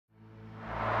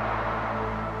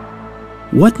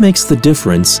What makes the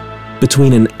difference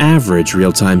between an average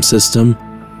real-time system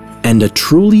and a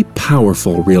truly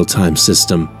powerful real-time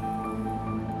system?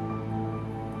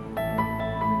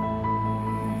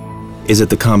 Is it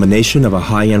the combination of a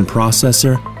high-end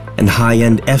processor and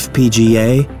high-end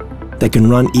FPGA that can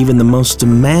run even the most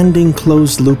demanding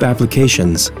closed-loop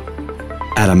applications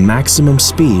at a maximum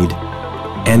speed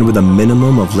and with a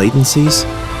minimum of latencies?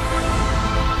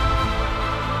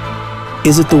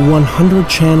 Is it the 100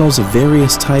 channels of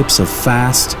various types of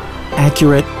fast,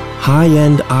 accurate,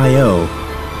 high-end I/O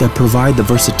that provide the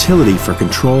versatility for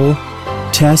control,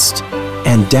 test,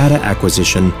 and data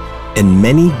acquisition in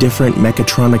many different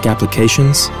mechatronic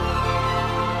applications?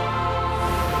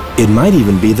 It might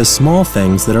even be the small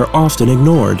things that are often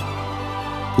ignored,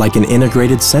 like an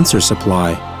integrated sensor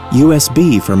supply,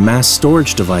 USB for mass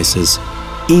storage devices,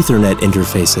 Ethernet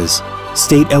interfaces,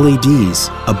 state LEDs,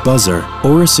 a buzzer,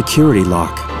 or a security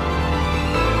lock.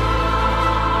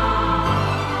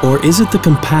 Or is it the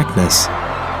compactness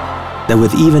that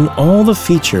with even all the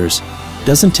features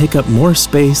doesn't take up more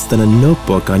space than a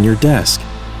notebook on your desk?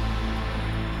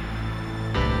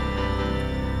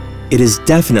 It is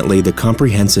definitely the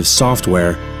comprehensive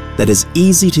software that is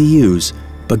easy to use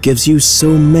but gives you so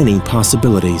many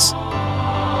possibilities.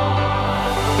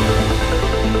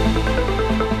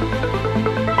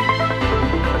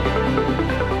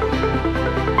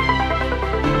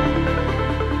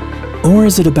 Or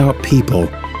is it about people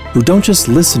who don't just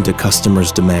listen to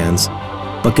customers' demands,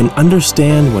 but can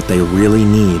understand what they really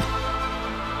need?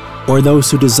 Or those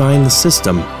who design the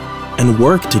system and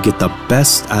work to get the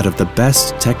best out of the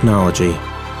best technology?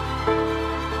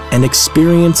 And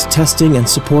experienced testing and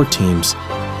support teams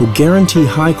who guarantee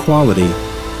high quality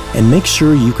and make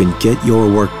sure you can get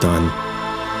your work done.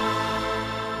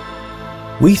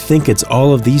 We think it's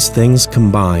all of these things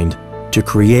combined to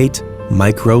create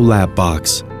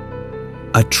MicroLabBox,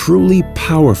 a truly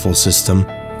powerful system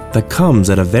that comes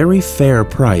at a very fair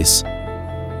price.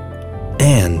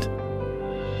 And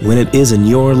when it is in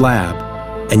your lab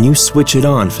and you switch it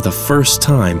on for the first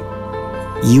time,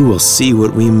 you will see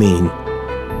what we mean.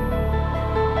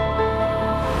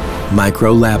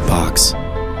 MicroLabBox,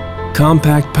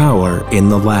 compact power in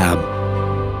the lab.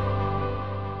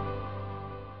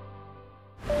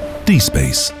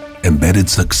 dSPACE, embedded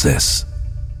success.